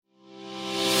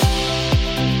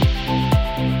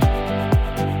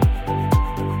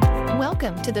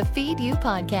to the Feed You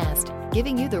podcast,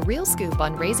 giving you the real scoop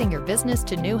on raising your business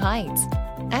to new heights.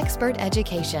 Expert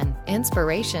education,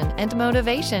 inspiration, and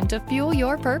motivation to fuel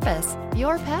your purpose,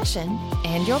 your passion,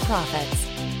 and your profits.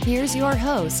 Here's your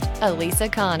host, Elisa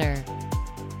Connor.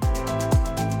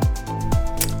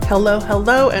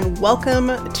 Hello, and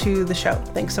welcome to the show.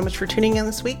 Thanks so much for tuning in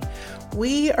this week.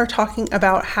 We are talking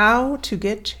about how to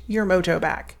get your mojo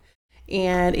back.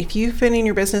 And if you've been in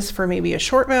your business for maybe a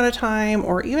short amount of time,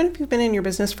 or even if you've been in your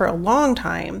business for a long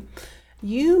time,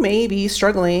 you may be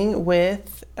struggling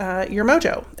with your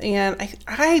mojo. And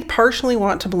I partially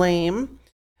want to blame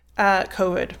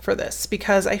COVID for this,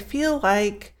 because I feel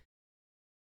like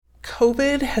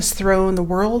COVID has thrown the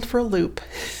world for a loop.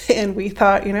 And we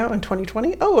thought, in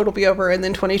 2020, it'll be over. And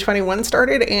then 2021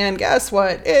 started, and guess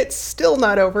what? It's still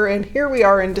not over. And here we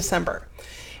are in December.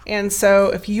 And so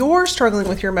if you're struggling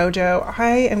with your mojo, I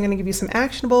am going to give you some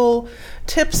actionable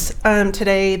tips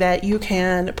today that you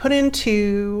can put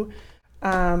into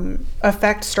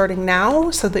effect starting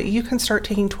now, so that you can start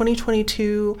taking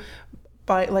 2022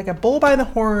 by like a bull by the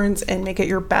horns and make it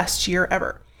your best year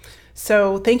ever.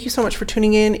 So thank you so much for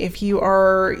tuning in. If you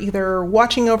are either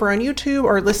watching over on YouTube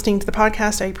or listening to the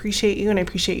podcast, I appreciate you, and I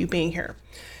appreciate you being here.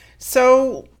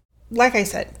 So like I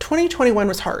said, 2021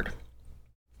 was hard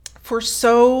for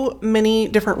so many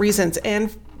different reasons.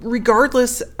 And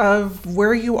regardless of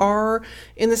where you are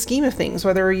in the scheme of things,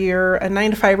 whether you're a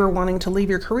 9-to-5er wanting to leave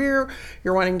your career,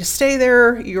 you're wanting to stay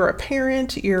there, you're a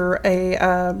parent, you're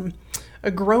a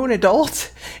grown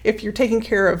adult, if you're taking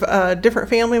care of different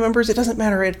family members, it doesn't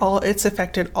matter at all. It's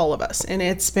affected all of us. And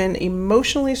it's been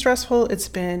emotionally stressful. It's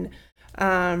been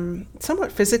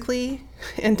somewhat physically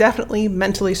and definitely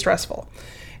mentally stressful.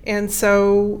 And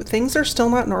so things are still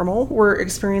not normal. We're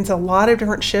experiencing a lot of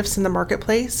different shifts in the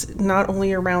marketplace, not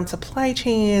only around supply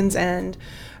chains and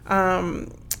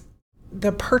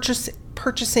the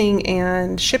purchasing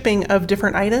and shipping of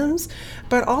different items,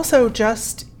 but also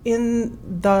just in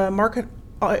the market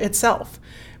itself.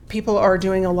 People are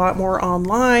doing a lot more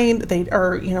online. They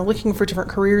are, looking for different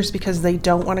careers because they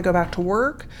don't want to go back to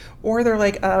work, or they're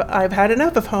like, I've had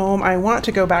enough of home. I want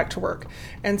to go back to work.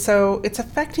 And so it's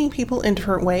affecting people in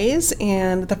different ways.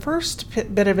 And the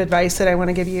first bit of advice that I want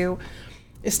to give you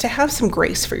is to have some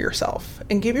grace for yourself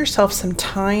and give yourself some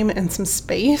time and some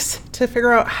space to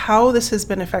figure out how this has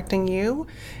been affecting you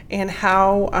and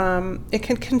how it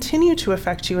can continue to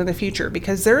affect you in the future,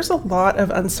 because there's a lot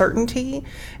of uncertainty,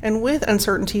 and with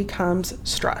uncertainty comes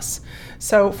stress.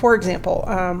 So for example,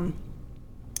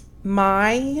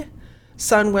 my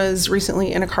son was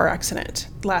recently in a car accident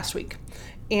last week,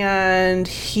 and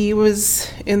he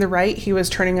was in the right. He was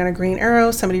turning on a green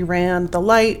arrow. Somebody ran the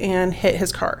light and hit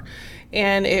his car.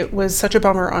 And it was such a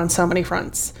bummer on so many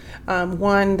fronts.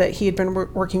 One, that he had been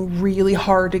working really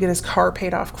hard to get his car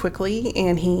paid off quickly,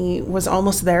 and he was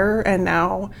almost there. And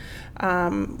now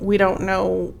we don't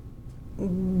know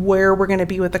where we're going to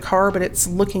be with the car, but it's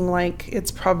looking like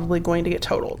it's probably going to get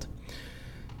totaled.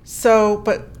 So,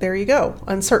 but there you go,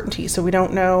 uncertainty. So we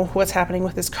don't know what's happening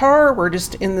with his car. We're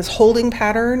just in this holding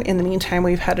pattern. In the meantime,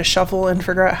 we've had to shuffle and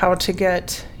figure out how to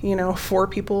get, 4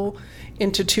 people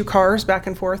into 2 cars back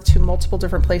and forth to multiple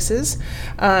different places,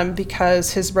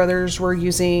 because his brothers were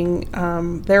using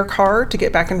their car to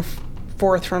get back and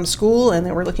forth from school, and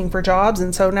they were looking for jobs.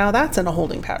 And so now that's in a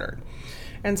holding pattern.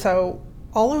 And so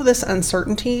all of this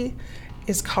uncertainty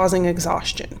is causing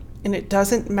exhaustion. And it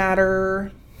doesn't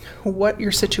matter what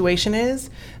your situation is.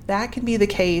 That can be the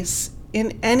case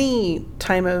in any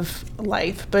time of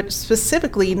life, but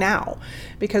specifically now,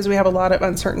 because we have a lot of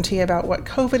uncertainty about what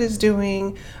COVID is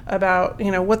doing, about,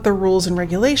 what the rules and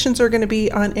regulations are going to be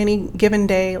on any given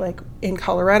day. Like in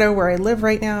Colorado, where I live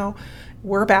right now,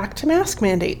 we're back to mask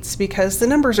mandates because the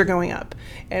numbers are going up,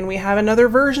 and we have another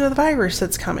version of the virus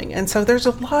that's coming. And so there's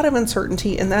a lot of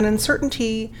uncertainty, and that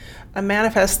uncertainty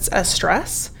manifests as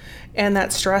stress. And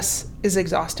that stress is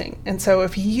exhausting. And so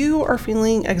if you are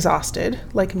feeling exhausted,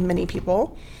 like many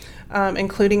people,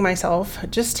 including myself,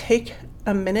 just take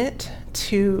a minute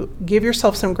to give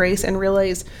yourself some grace and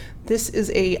realize this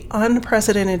is a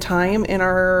unprecedented time in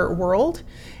our world,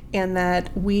 and that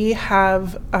we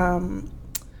have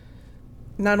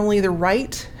not only the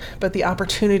right, but the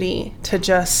opportunity to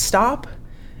just stop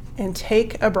and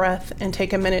take a breath and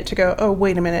take a minute to go, oh,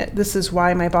 wait a minute, this is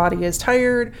why my body is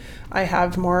tired. I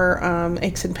have more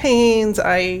aches and pains.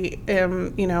 I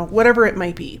am, whatever it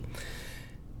might be.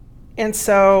 And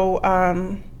so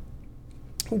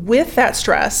with that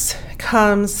stress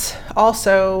comes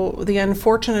also the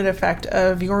unfortunate effect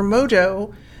of your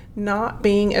mojo not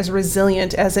being as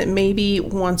resilient as it maybe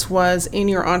once was in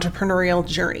your entrepreneurial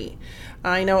journey.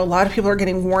 I know a lot of people are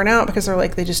getting worn out because they're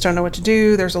like, they just don't know what to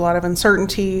do. There's a lot of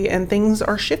uncertainty and things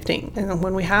are shifting. And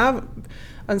when we have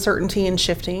uncertainty and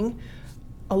shifting,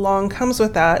 along comes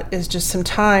with that is just some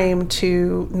time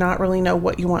to not really know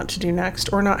what you want to do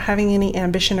next, or not having any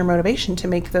ambition or motivation to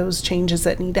make those changes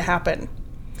that need to happen.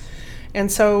 And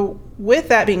so with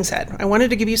that being said, I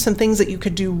wanted to give you some things that you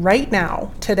could do right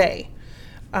now, today,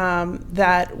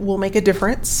 that will make a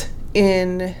difference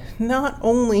in not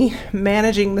only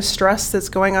managing the stress that's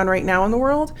going on right now in the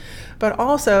world, but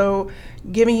also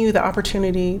giving you the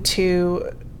opportunity to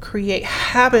create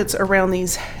habits around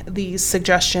these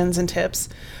suggestions and tips,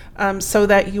 so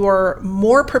that you are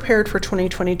more prepared for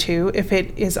 2022 if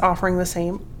it is offering the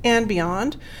same and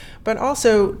beyond, but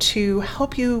also to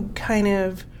help you kind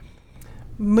of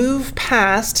move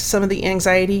past some of the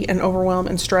anxiety and overwhelm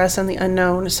and stress and the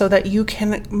unknown, so that you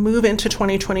can move into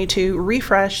 2022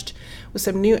 refreshed with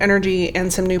some new energy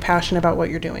and some new passion about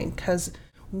what you're doing. Because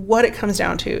what it comes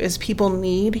down to is people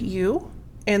need you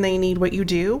and they need what you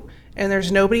do. And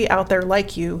there's nobody out there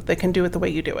like you that can do it the way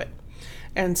you do it.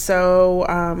 And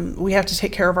so we have to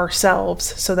take care of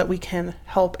ourselves so that we can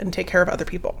help and take care of other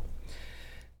people.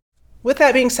 With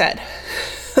that being said,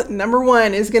 number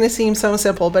one is going to seem so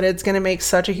simple, but it's going to make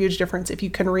such a huge difference if you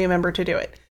can remember to do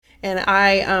it. And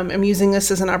I am using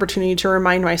this as an opportunity to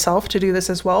remind myself to do this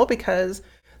as well, because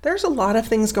there's a lot of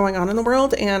things going on in the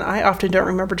world, and I often don't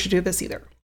remember to do this either.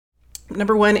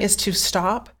 Number one is to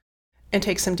stop and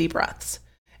take some deep breaths.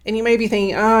 And you may be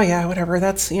thinking, oh yeah, whatever,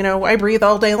 that's, I breathe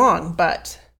all day long.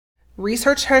 But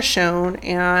research has shown,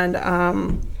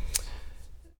 and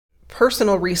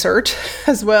personal research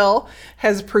as well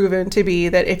has proven to be,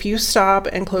 that if you stop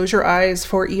and close your eyes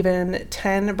for even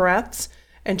 10 breaths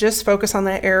and just focus on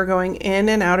that air going in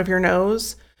and out of your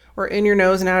nose, or in your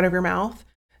nose and out of your mouth,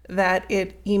 that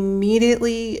it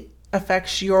immediately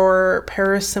affects your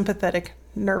parasympathetic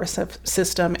nervous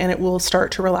system and it will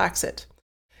start to relax it.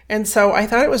 And so I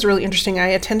thought it was really interesting. I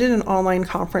attended an online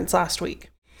conference last week.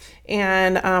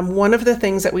 And one of the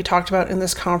things that we talked about in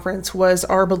this conference was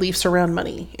our beliefs around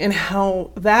money, and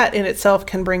how that in itself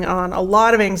can bring on a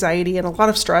lot of anxiety and a lot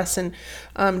of stress, and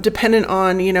dependent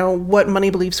on, what money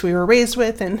beliefs we were raised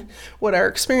with and what our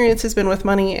experience has been with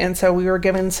money. And so we were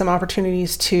given some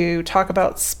opportunities to talk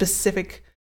about specific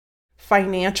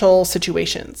financial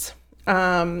situations.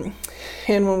 And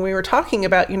when we were talking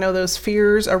about, those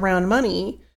fears around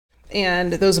money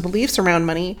and those beliefs around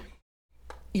money,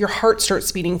 your heart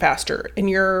starts beating faster, and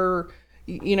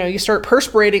you start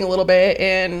perspirating a little bit,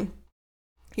 and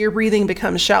your breathing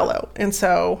becomes shallow. And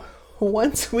so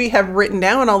once we have written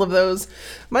down all of those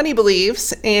money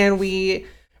beliefs and we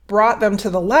brought them to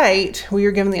the light, we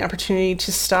are given the opportunity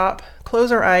to stop,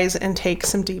 close our eyes, and take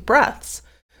some deep breaths,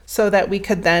 so that we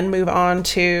could then move on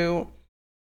to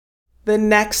the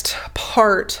next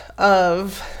part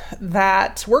of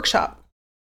that workshop.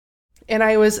 And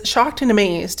I was shocked and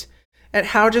amazed at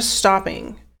how just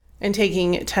stopping and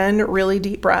taking 10 really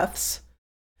deep breaths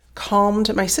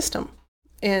calmed my system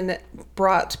and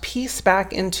brought peace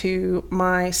back into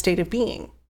my state of being.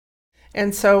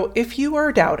 And so if you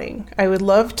are doubting, I would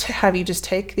love to have you just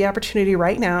take the opportunity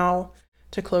right now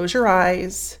to close your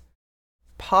eyes,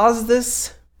 pause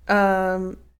this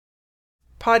podcast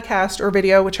or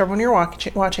video, whichever one you're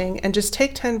watching, and just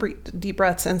take 10 deep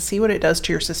breaths and see what it does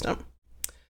to your system.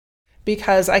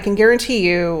 Because I can guarantee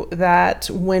you that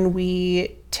when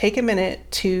we take a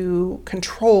minute to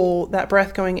control that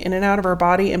breath going in and out of our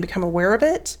body and become aware of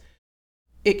it,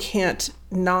 it can't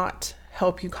not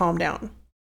help you calm down.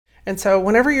 And so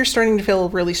whenever you're starting to feel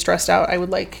really stressed out, I would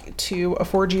like to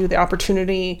afford you the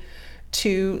opportunity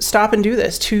to stop and do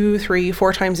this 2, 3,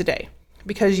 4 times a day.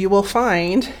 Because you will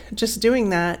find just doing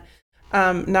that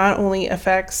not only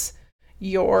affects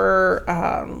your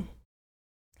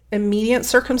immediate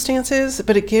circumstances,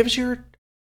 but it gives your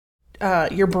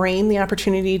brain the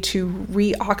opportunity to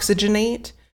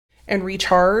reoxygenate and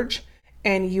recharge,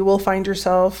 and you will find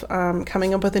yourself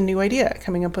coming up with a new idea,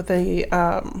 coming up with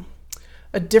a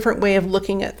different way of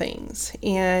looking at things,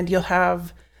 and you'll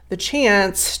have the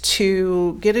chance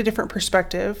to get a different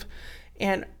perspective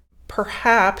and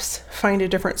perhaps find a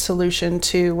different solution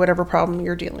to whatever problem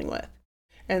you're dealing with.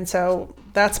 And so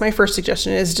that's my first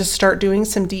suggestion, is just start doing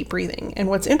some deep breathing. And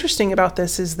what's interesting about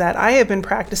this is that I have been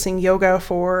practicing yoga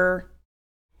for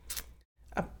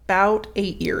about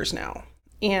 8 years now.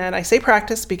 And I say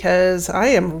practice because I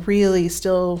am really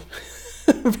still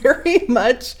very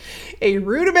much a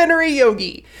rudimentary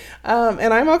yogi.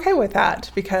 And I'm okay with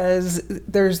that, because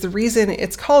there's the reason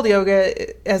it's called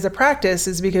yoga as a practice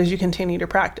is because you continue to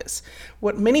practice.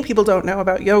 What many people don't know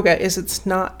about yoga is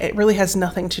it really has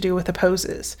nothing to do with the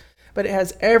poses. but it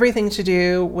has everything to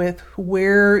do with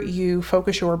where you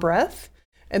focus your breath,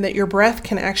 and that your breath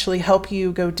can actually help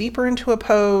you go deeper into a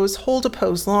pose, hold a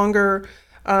pose longer,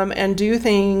 and do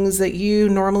things that you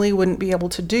normally wouldn't be able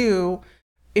to do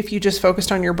if you just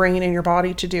focused on your brain and your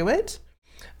body to do it.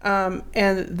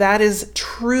 And that is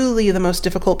truly the most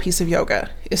difficult piece of yoga,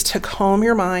 is to calm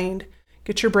your mind,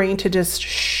 get your brain to just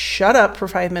shut up for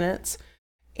 5 minutes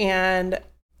and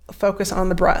focus on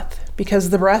the breath, because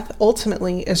the breath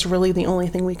ultimately is really the only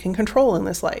thing we can control in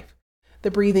this life.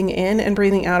 The breathing in and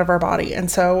breathing out of our body. And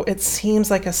so it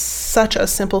seems like such a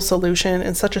simple solution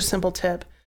and such a simple tip,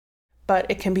 but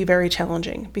it can be very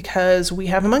challenging because we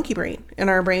have a monkey brain, and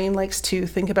our brain likes to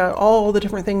think about all the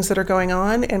different things that are going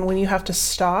on. And when you have to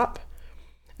stop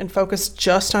and focus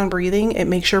just on breathing, it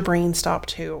makes your brain stop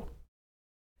too.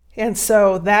 And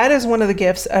so that is one of the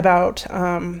gifts about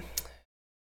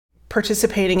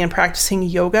participating and practicing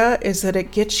yoga, is that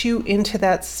it gets you into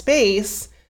that space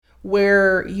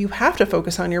where you have to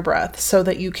focus on your breath so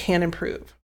that you can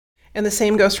improve. And the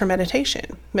same goes for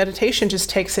meditation. Meditation just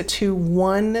takes it to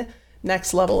one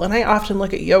next level. And I often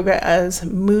look at yoga as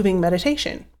moving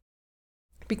meditation,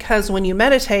 because when you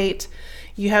meditate,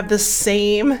 you have the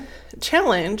same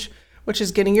challenge, which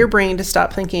is getting your brain to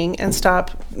stop thinking and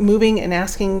stop moving and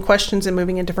asking questions and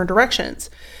moving in different directions.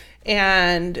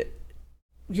 And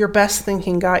your best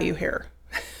thinking got you here,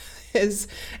 as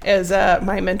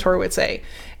my mentor would say.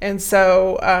 And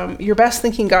so your best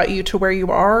thinking got you to where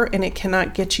you are, and it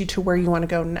cannot get you to where you want to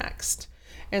go next.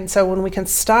 And so when we can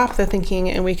stop the thinking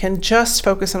and we can just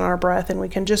focus on our breath and we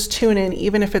can just tune in,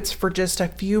 even if it's for just a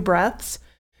few breaths,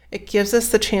 it gives us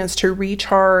the chance to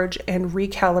recharge and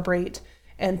recalibrate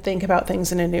and think about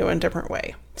things in a new and different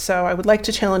way. So I would like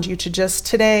to challenge you to just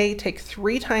today, take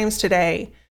 3 times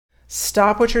today,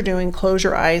 stop what you're doing, close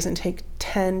your eyes, and take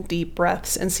 10 deep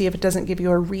breaths and see if it doesn't give you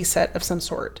a reset of some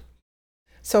sort.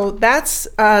 So that's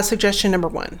suggestion number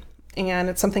 1. And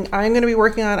it's something I'm going to be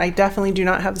working on. I definitely do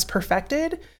not have this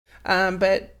perfected,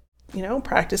 but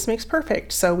practice makes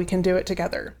perfect. So we can do it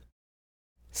together.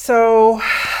 So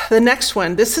the next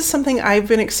one, this is something I've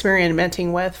been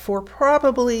experimenting with for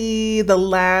probably the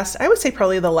last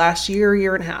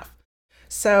year and a half.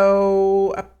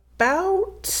 So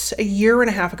about a year and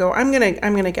a half ago, I'm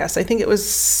gonna guess, I think it was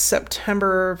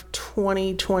September of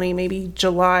 2020, maybe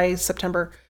July,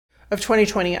 September of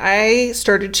 2020, I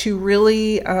started to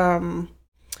really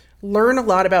learn a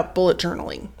lot about bullet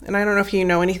journaling. And I don't know if you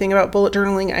know anything about bullet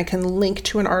journaling. I can link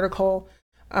to an article.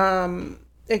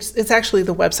 It's actually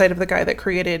the website of the guy that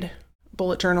created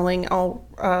bullet journaling. I'll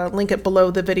link it below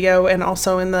the video and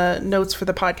also in the notes for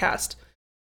the podcast.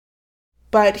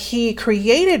 But he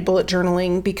created bullet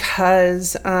journaling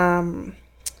because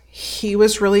he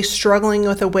was really struggling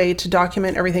with a way to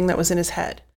document everything that was in his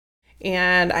head.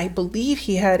 And I believe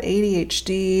he had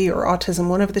ADHD or autism,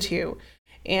 one of the two.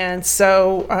 And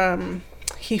so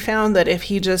he found that if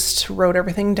he just wrote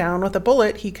everything down with a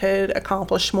bullet, he could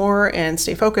accomplish more and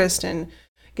stay focused and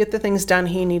get the things done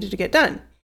he needed to get done.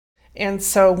 And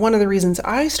so one of the reasons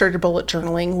I started bullet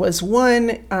journaling was, one,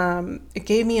 it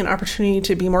gave me an opportunity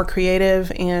to be more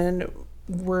creative, and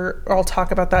I'll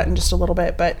talk about that in just a little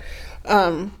bit. But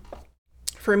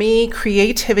for me,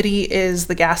 creativity is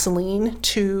the gasoline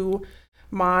to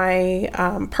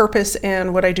my purpose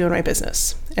and what I do in my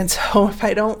business. And so if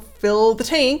I don't fill the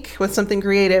tank with something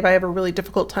creative, I have a really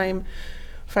difficult time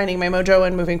finding my mojo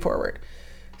and moving forward.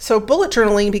 So bullet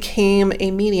journaling became a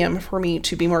medium for me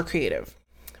to be more creative.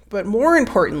 But more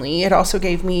importantly, it also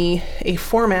gave me a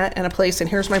format and a place. And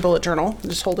here's my bullet journal. I'll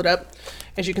just hold it up.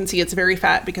 As you can see, it's very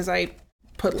fat because I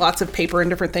put lots of paper and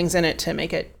different things in it to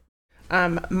make it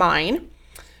mine.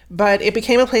 But it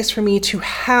became a place for me to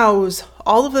house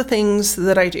all of the things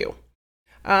that I do,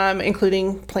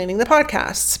 including planning the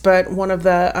podcasts. But one of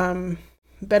the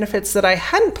benefits that I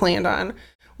hadn't planned on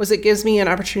was it gives me an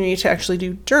opportunity to actually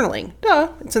do journaling.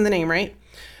 Duh, it's in the name, right?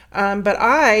 But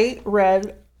I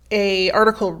read an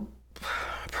article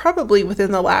probably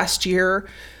within the last year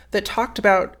that talked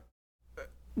about,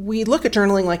 we look at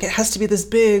journaling like it has to be this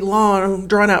big, long,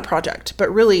 drawn-out project. But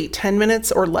really, 10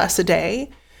 minutes or less a day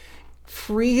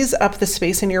frees up the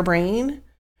space in your brain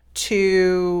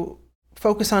to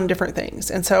focus on different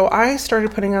things. And so I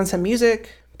started putting on some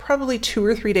music probably 2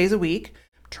 or 3 days a week,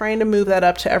 trying to move that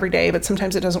up to every day, but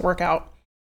sometimes it doesn't work out,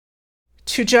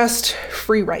 to just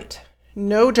free write.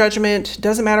 No judgment,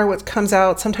 doesn't matter what comes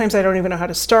out. Sometimes I don't even know how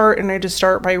to start, and I just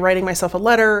start by writing myself a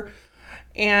letter.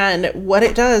 And what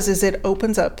it does is it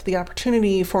opens up the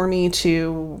opportunity for me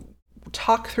to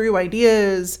talk through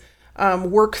ideas,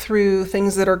 work through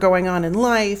things that are going on in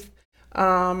life,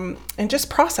 and just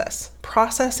process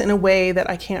in a way that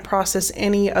I can't process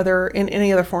in any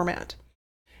other format.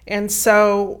 And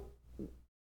so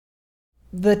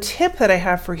the tip that I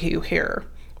have for you here,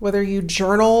 whether you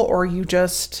journal or you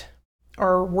just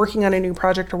are working on a new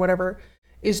project or whatever,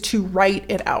 is to write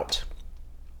it out.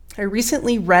 I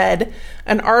recently read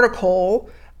an article.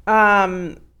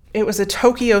 It was a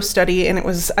Tokyo study, and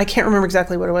I can't remember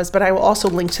exactly what it was, but I will also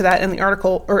link to that in the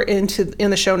article or in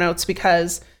the show notes,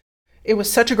 because it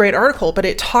was such a great article. But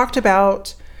it talked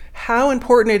about how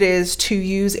important it is to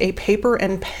use a paper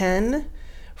and pen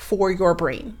for your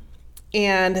brain,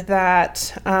 and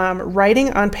that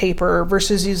writing on paper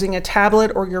versus using a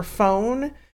tablet or your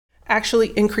phone actually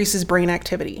increases brain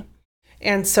activity.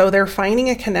 And so they're finding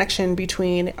a connection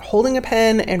between holding a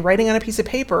pen and writing on a piece of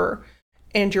paper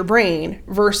and your brain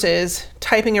versus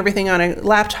typing everything on a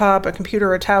laptop, a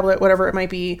computer, a tablet, whatever it might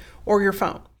be, or your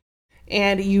phone.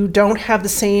 And you don't have the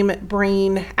same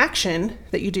brain action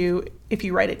that you do if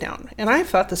you write it down. And I've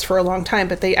thought this for a long time,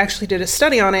 but they actually did a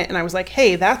study on it, and I was like,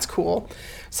 hey, that's cool.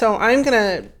 So I'm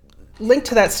going to link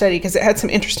to that study because it had some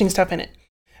interesting stuff in it.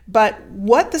 But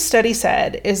what the study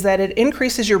said is that it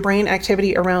increases your brain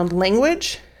activity around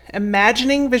language,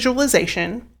 imagining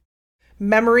visualization,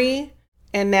 memory,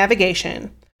 and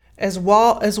navigation, as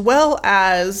well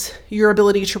as your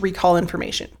ability to recall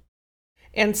information.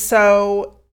 And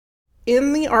so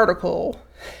in the article,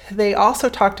 they also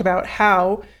talked about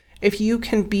how if you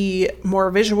can be more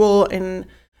visual and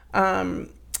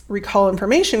recall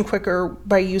information quicker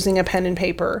by using a pen and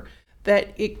paper,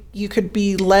 that you could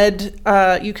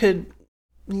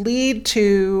lead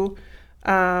to, what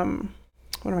am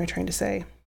I trying to say?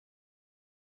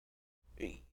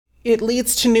 It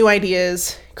leads to new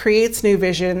ideas, creates new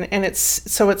vision, and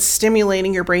it's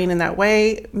stimulating your brain in that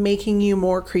way, making you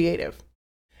more creative.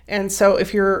 And so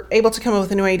if you're able to come up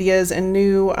with new ideas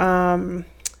and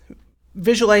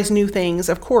visualize new things,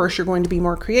 of course, you're going to be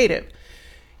more creative.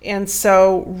 And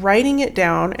so writing it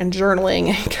down and journaling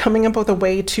and coming up with a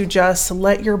way to just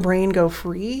let your brain go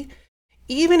free,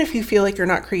 even if you feel like you're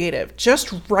not creative,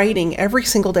 just writing every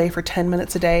single day for 10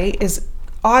 minutes a day is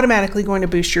automatically going to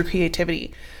boost your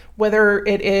creativity. Whether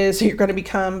it is you're going to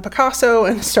become Picasso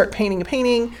and start painting a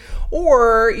painting,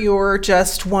 or you're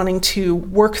just wanting to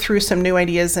work through some new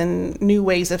ideas and new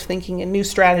ways of thinking and new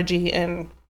strategy and,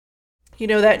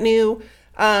 that new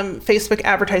Facebook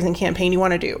advertising campaign you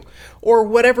want to do, or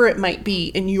whatever it might be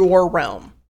in your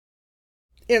realm.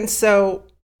 And so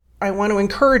I want to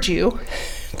encourage you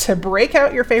to break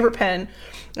out your favorite pen.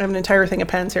 I have an entire thing of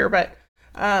pens here, but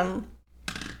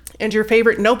and your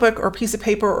favorite notebook or piece of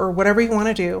paper or whatever you want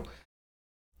to do,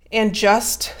 and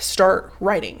just start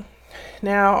writing.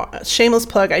 Now, shameless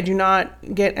plug, I do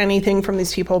not get anything from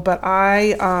these people, but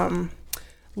I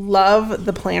love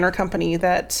the planner company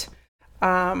that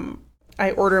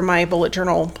I order my bullet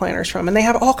journal planners from, and they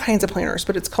have all kinds of planners,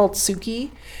 but it's called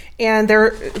Suki, and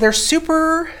they're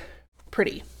super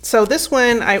pretty. So this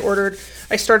one I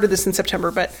started this in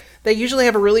September, but they usually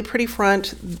have a really pretty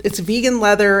front. It's vegan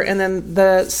leather, and then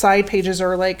the side pages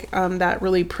are like that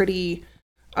really pretty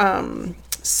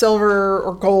silver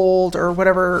or gold or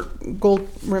whatever, gold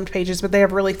rimmed pages, but they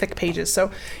have really thick pages. So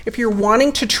if you're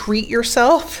wanting to treat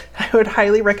yourself, I would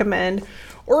highly recommend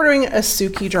ordering a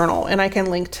Suki journal, and I can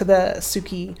link to the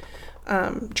Suki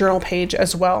journal page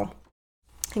as well,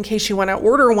 in case you want to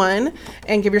order one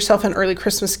and give yourself an early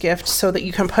Christmas gift so that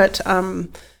you can put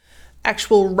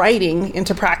actual writing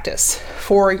into practice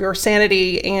for your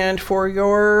sanity and for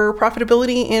your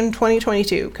profitability in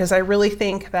 2022. Because I really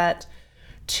think that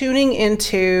tuning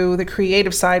into the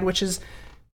creative side, which is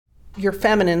your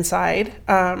feminine side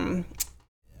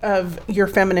of your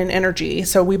feminine energy.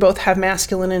 So we both have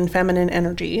masculine and feminine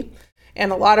energy.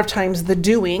 And a lot of times the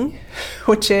doing,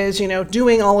 which is,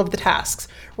 doing all of the tasks,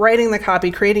 writing the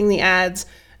copy, creating the ads,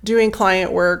 doing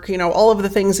client work, all of the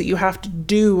things that you have to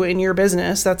do in your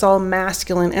business, that's all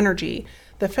masculine energy.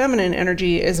 The feminine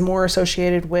energy is more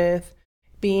associated with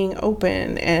being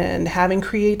open and having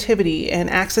creativity and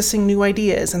accessing new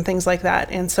ideas and things like that.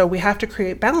 And so we have to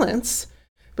create balance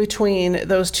between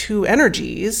those two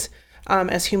energies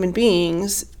as human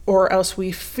beings, or else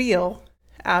we feel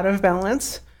out of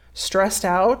balance, stressed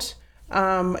out,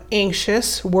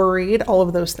 anxious, worried, all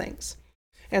of those things.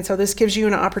 And so this gives you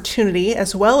an opportunity,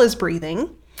 as well as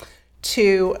breathing,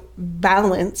 to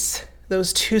balance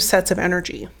those two sets of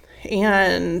energy.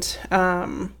 And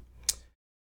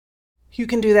you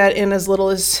can do that in as little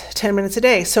as 10 minutes a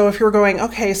day. So if you're going,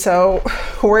 okay, so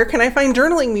where can I find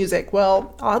journaling music?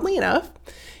 Well, oddly enough,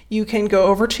 you can go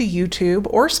over to YouTube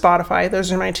or Spotify. Those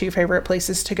are my two favorite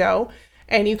places to go.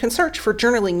 And you can search for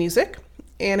journaling music.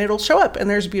 and it'll show up. And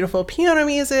there's beautiful piano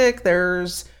music.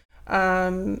 There's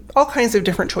all kinds of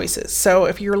different choices. So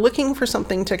if you're looking for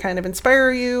something to kind of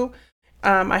inspire you,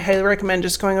 I highly recommend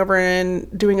just going over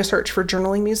and doing a search for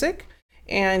journaling music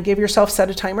and set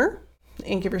a timer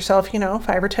and give yourself, 5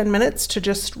 or 10 minutes to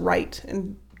just write,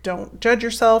 and don't judge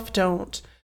yourself. Don't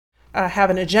have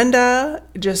an agenda.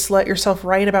 Just let yourself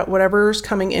write about whatever's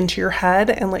coming into your head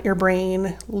and let your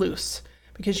brain loose,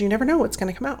 because you never know what's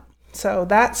going to come out. So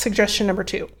that's suggestion number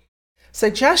 2.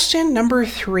 Suggestion number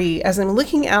 3, as I'm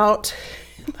looking out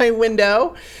my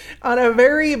window on a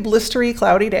very blistery,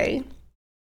 cloudy day,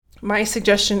 my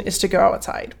suggestion is to go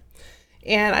outside.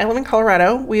 And I live in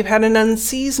Colorado. We've had an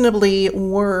unseasonably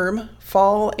warm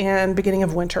fall and beginning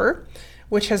of winter,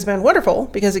 which has been wonderful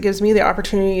because it gives me the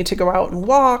opportunity to go out and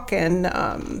walk and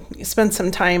spend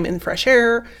some time in fresh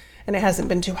air. And it hasn't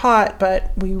been too hot,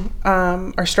 but we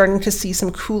are starting to see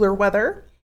some cooler weather.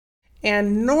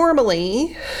 And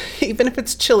normally, even if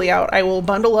it's chilly out, I will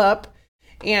bundle up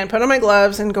and put on my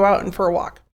gloves and go out and for a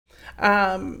walk.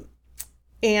 And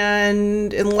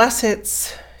unless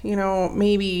it's,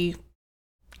 maybe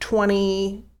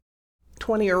 20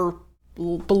 or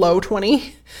below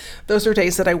 20, those are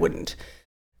days that I wouldn't.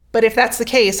 But if that's the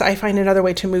case, I find another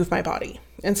way to move my body.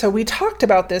 And so we talked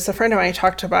about this. A friend of mine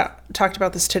talked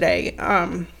about this today,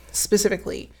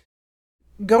 specifically.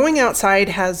 Going outside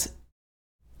has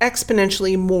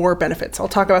exponentially more benefits. I'll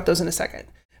talk about those in a second.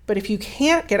 But if you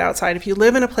can't get outside, if you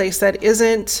live in a place that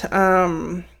isn't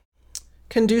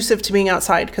conducive to being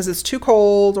outside because it's too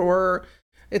cold or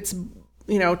it's,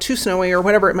 too snowy or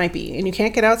whatever it might be, and you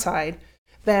can't get outside,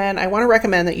 then I want to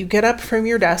recommend that you get up from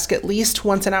your desk at least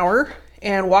once an hour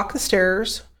and walk the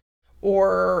stairs.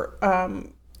 Or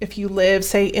if you live,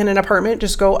 say, in an apartment,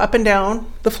 just go up and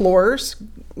down the floors,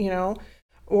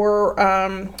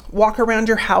 or walk around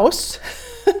your house,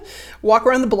 walk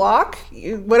around the block,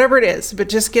 whatever it is, but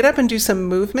just get up and do some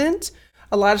movement.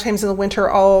 A lot of times in the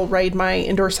winter, I'll ride my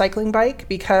indoor cycling bike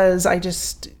because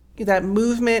that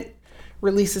movement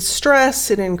releases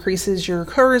stress. It increases your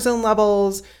cortisol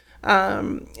levels,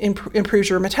 improves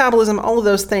your metabolism, all of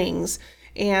those things.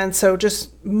 And so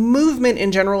just movement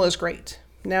in general is great.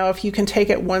 Now, if you can take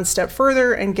it one step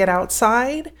further and get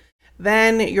outside,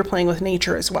 then you're playing with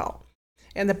nature as well.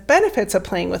 And the benefits of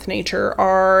playing with nature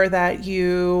are that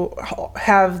you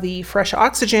have the fresh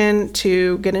oxygen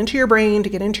to get into your brain, to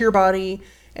get into your body,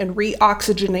 and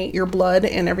reoxygenate your blood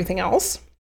and everything else.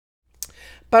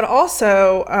 But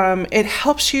also, it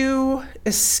helps you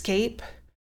escape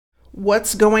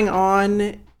what's going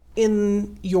on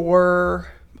in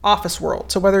your office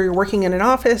world. So whether you're working in an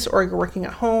office or you're working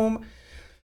at home,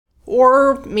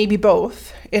 or maybe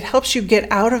both, it helps you get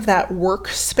out of that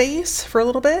workspace for a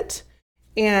little bit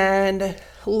and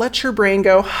let your brain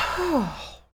go, I'm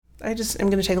going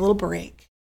to take a little break.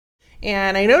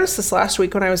 And I noticed this last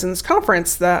week when I was in this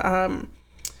conference that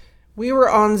we were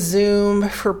on Zoom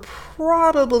for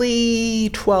probably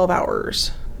 12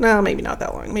 hours. No, maybe not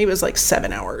that long. Maybe it was like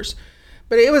 7 hours.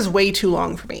 But it was way too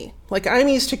long for me. Like, I'm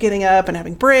used to getting up and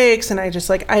having breaks, and I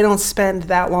don't spend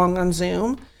that long on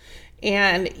Zoom.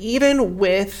 And even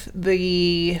with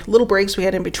the little breaks we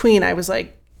had in between, I was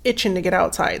like itching to get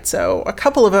outside. So a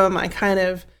couple of them, I kind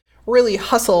of really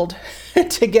hustled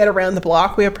to get around the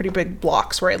block. We have pretty big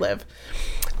blocks where I live,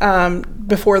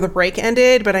 before the break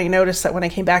ended. But I noticed that when I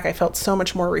came back, I felt so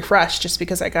much more refreshed just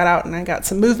because I got out and I got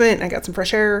some movement and I got some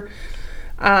fresh air.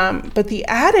 But the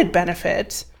added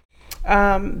benefit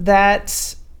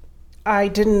that I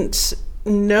didn't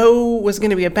know was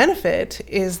going to be a benefit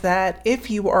is that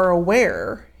if you are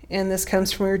aware, and this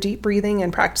comes from your deep breathing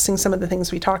and practicing some of the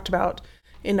things we talked about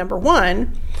in number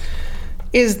 1,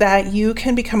 is that you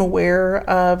can become aware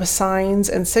of signs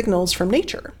and signals from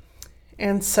nature.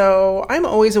 And so I'm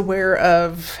always aware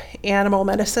of animal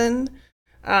medicine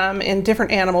and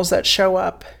different animals that show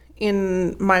up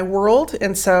in my world.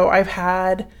 And so I've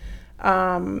had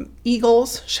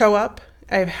eagles show up.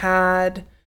 I've had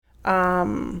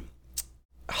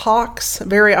hawks,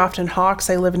 very often hawks.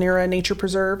 I live near a nature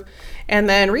preserve. And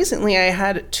then recently I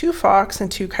had 2 fox and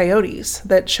 2 coyotes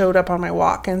that showed up on my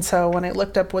walk. And so when I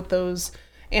looked up what those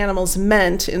animals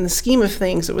meant in the scheme of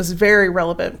things, it was very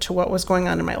relevant to what was going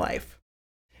on in my life.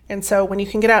 And so when you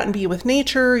can get out and be with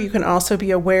nature, you can also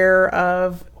be aware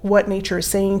of what nature is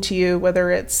saying to you,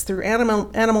 whether it's through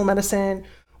animal medicine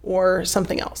or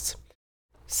something else.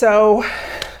 So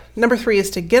number 3 is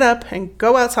to get up and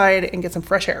go outside and get some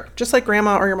fresh air, just like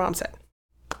grandma or your mom said.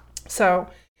 So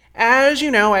as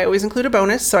you know, I always include a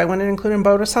bonus. So I wanted to include a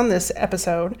bonus on this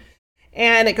episode.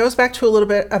 And it goes back to a little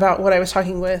bit about what I was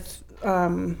talking with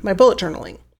my bullet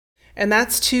journaling. And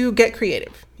that's to get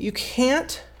creative. You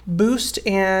can't boost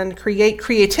and create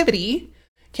creativity,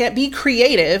 can't be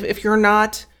creative if you're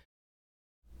not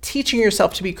teaching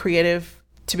yourself to be creative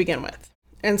to begin with.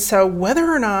 And so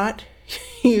whether or not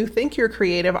you think you're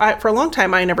creative, for a long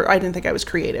time, I didn't think I was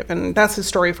creative, and that's a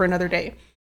story for another day.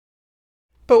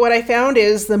 But what I found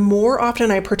is the more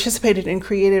often I participated in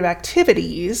creative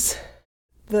activities,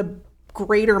 the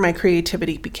greater my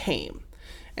creativity became.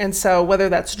 And so whether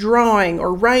that's drawing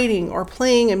or writing or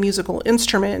playing a musical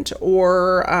instrument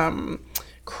or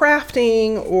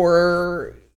crafting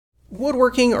or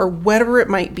woodworking or whatever it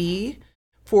might be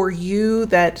for you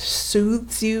that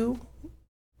soothes you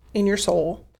in your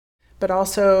soul, but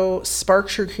also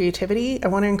sparks your creativity, I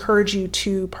want to encourage you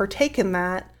to partake in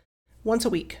that once a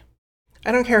week.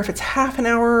 I don't care if it's half an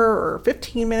hour or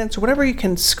 15 minutes or whatever you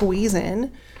can squeeze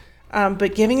in,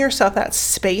 but giving yourself that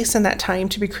space and that time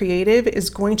to be creative is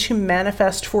going to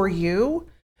manifest for you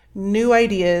new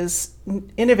ideas,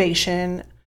 innovation,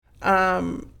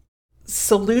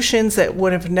 solutions that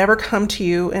would have never come to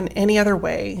you in any other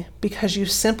way, because you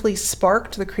simply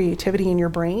sparked the creativity in your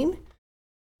brain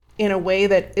in a way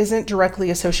that isn't directly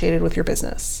associated with your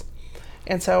business.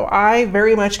 And so I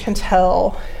very much can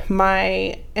tell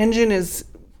my engine is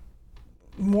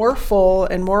more full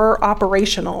and more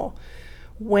operational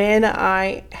when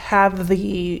I have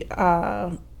the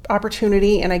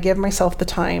opportunity and I give myself the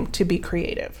time to be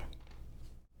creative.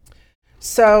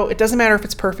 So it doesn't matter if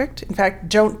it's perfect. In fact,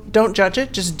 don't judge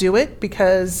it. Just do it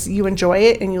because you enjoy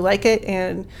it and you like it.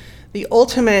 And the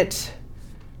ultimate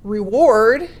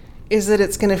reward is that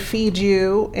it's going to feed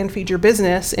you and feed your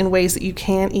business in ways that you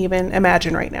can't even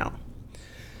imagine right now.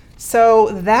 So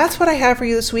that's what I have for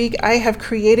you this week. I have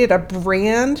created a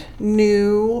brand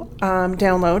new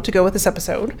download to go with this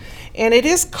episode, and it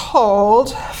is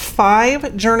called 5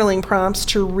 Journaling Prompts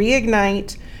to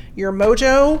Reignite Your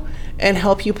Mojo and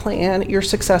Help You Plan Your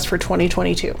Success for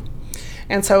 2022.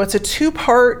 And so it's a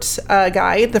 2-part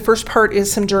guide. The first part is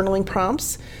some journaling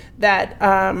prompts that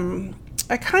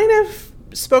I kind of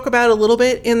spoke about a little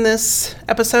bit in this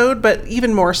episode, but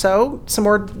even more so, some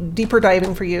more deeper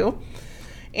diving for you.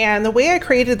 And the way I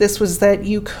created this was that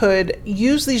you could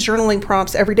use these journaling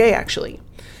prompts every day, actually.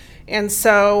 And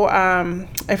so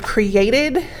I've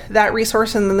created that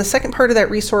resource. And then the second part of that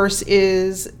resource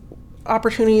is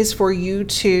opportunities for you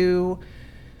to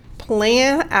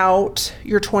plan out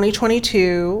your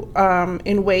 2022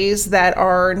 in ways that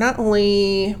are not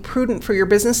only prudent for your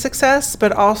business success,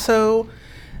 but also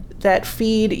that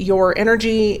feed your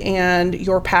energy and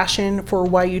your passion for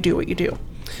why you do what you do.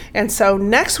 And so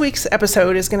next week's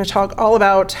episode is going to talk all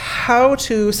about how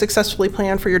to successfully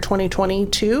plan for your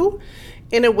 2022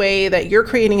 in a way that you're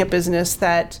creating a business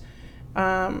that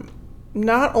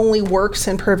not only works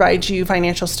and provides you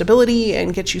financial stability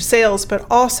and gets you sales, but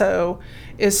also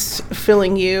is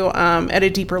filling you at a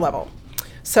deeper level.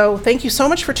 So thank you so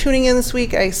much for tuning in this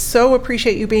week. I so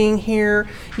appreciate you being here.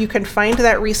 You can find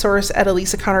that resource at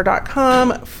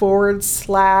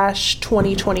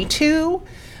elisaconnor.com/2022.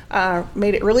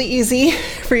 Made it really easy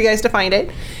for you guys to find it.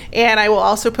 And I will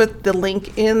also put the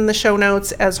link in the show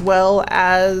notes as well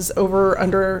as over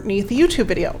underneath the YouTube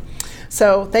video.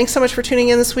 So thanks so much for tuning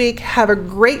in this week. Have a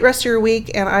great rest of your week,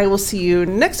 and I will see you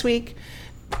next week.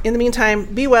 In the meantime,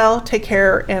 be well, take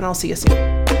care, and I'll see you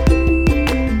soon.